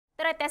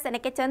ត្រូវតែសនិ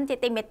កជនជា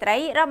ទីមេត្រី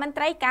រដ្ឋមន្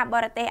ត្រីការប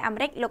រទេសអាមេ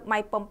រិកលោកម៉ៃ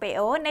ប៉ុមពេ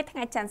អូនៅថ្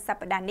ងៃច័ន្ទស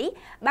ប្តាហ៍នេះ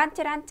បានច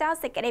រានចោល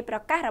សេចក្តីប្រ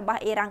កាសរបស់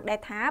អ៊ីរ៉ង់ដែល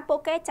ថាពួក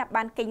គេចាប់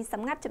បានគេញស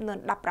ម្ងាត់ចំនួន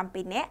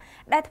17នាក់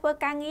ដែលធ្វើ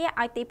ការងារ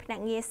ឲ្យទីភ្នា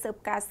ក់ងារស៊ើប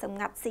ការសម្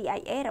ងាត់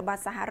CIA រប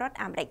ស់សហរដ្ឋ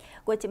អាមេរិក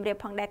គួរជម្រាប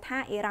ផងដែរថា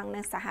អ៊ីរ៉ង់និ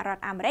ងសហរដ្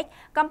ឋអាមេរិក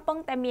កំពុង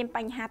តែមានប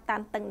ញ្ហាតា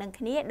នតឹងនឹង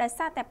គ្នាដោយ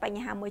សារតែប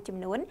ញ្ហាមួយចំ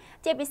នួន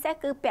ជាពិសេស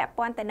គឺពាក់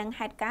ព័ន្ធទៅនឹង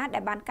ហេតុការណ៍ដែ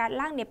លបានកើត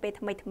ឡើងនាពេល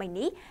ថ្មីៗ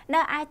នេះ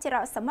នៅឯច្រ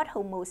កសមុទ្រ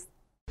ហូមូស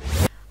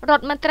រ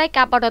ដ្ឋមន្ត្រី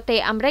ការបរទេស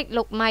អាមេរិក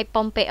លោកម៉ៃ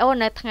ប៉ុមពេអូ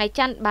នៅថ្ងៃ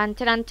ច័ន្ទបាន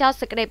ចរានចោល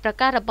សេចក្តីប្រ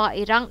កាសរបស់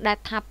អ៊ីរ៉ង់ដែល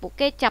ថាពួក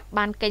គេចាប់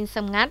បានកេញស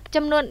ម្ងាត់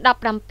ចំនួន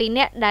17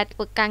នាក់ដែលធ្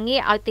វើការងា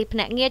រឲ្យទីភ្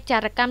នាក់ងារចា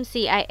រកម្ម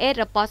CIA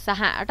របស់ស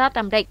ហរដ្ឋ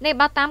អាមេរិកនេះ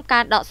បើតាមកា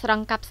រដកស្រ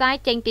ង់កាផ្សាយ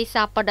ចេញពី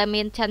សារព័ត៌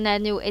មាន Channel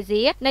New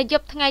Asia នៅយ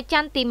ប់ថ្ងៃច័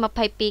ន្ទទី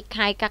22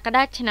ខែកក្ក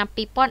ដាឆ្នាំ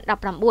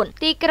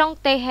2019ទីក្រុង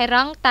តេហេ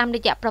រ៉ង់តាមរ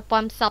យៈប្រព័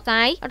ន្ធផ្សព្វផ្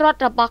សាយរដ្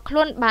ឋរបស់ខ្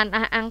លួនបាន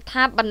អះអាង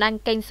ថាបណ្ដាញ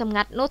កេញសម្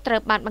ងាត់នោះត្រូ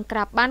វបានបង្ក្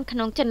រាបបានក្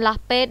នុងចន្លោះ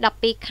ពេល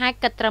12ខែ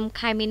គិតត្រឹម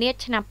ខែមីនា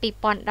ឆ្នាំ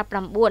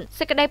2019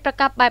សេចក្តីប្រ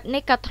កាសបែប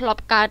នេះក៏ធ្លា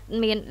ប់កើត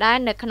មានដែរ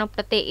នៅក្នុង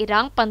ប្រទេសអ៊ី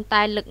រ៉ង់ប៉ុន្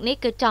តែលើកនេះ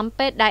គឺចំ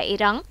ពេលដែលអ៊ី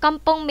រ៉ង់កំ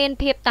ពុងមាន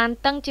ភាពតាន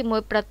តឹងជាមួ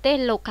យប្រទេស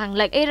លោកខាង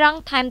លិចអ៊ីរ៉ង់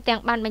ថែមទាំង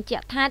បានបញ្ជា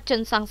ក់ថាជន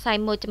សង្ស័យ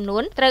មួយចំនួ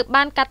នត្រូវ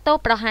បានកាត់ទោស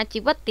ប្រហារជី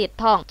វិតទៀត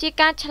ផងជា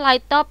ការឆ្លើយ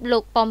តបលោ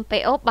កប៉ុមពេ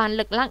អូបាន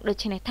លើកឡើងដូ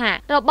ចនេះថា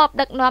របប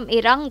ដឹកនាំអ៊ី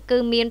រ៉ង់គឺ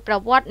មានប្រ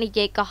វត្តិនិ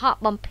យាយកុហក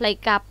បំភ្លៃ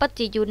ការពិត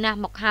ជាយូរណាស់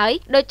មកហើយ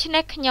ដូច្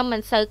នេះខ្ញុំមិ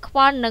នសូវខ្វ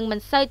ល់និងមិន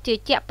សូវជឿ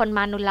ជាក់ប៉ុន្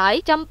មាននោះឡើយ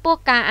ចំពោះ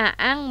ការអះ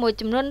អាងមួយ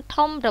ចំនួន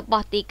ធំរប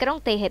ស់ទីក្រុង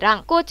តេហេរ៉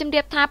ង់គួរជម្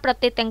រាបថាប្រ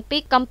ទេសទាំងពី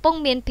រកំពុង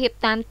មានភាព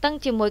តានតឹង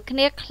ជាមួយគ្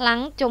នាខ្លាំង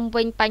ជុំ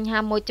វិញបញ្ហា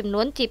មួយចំ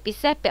នួនជាពិ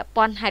សេសពាក់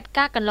ព័ន្ធហេតុ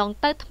ការណ៍កន្លង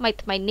ទៅថ្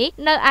មីៗនេះ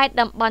នៅឯ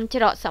តំបន់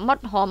ច្រកសមុទ្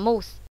រហូមូ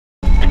ស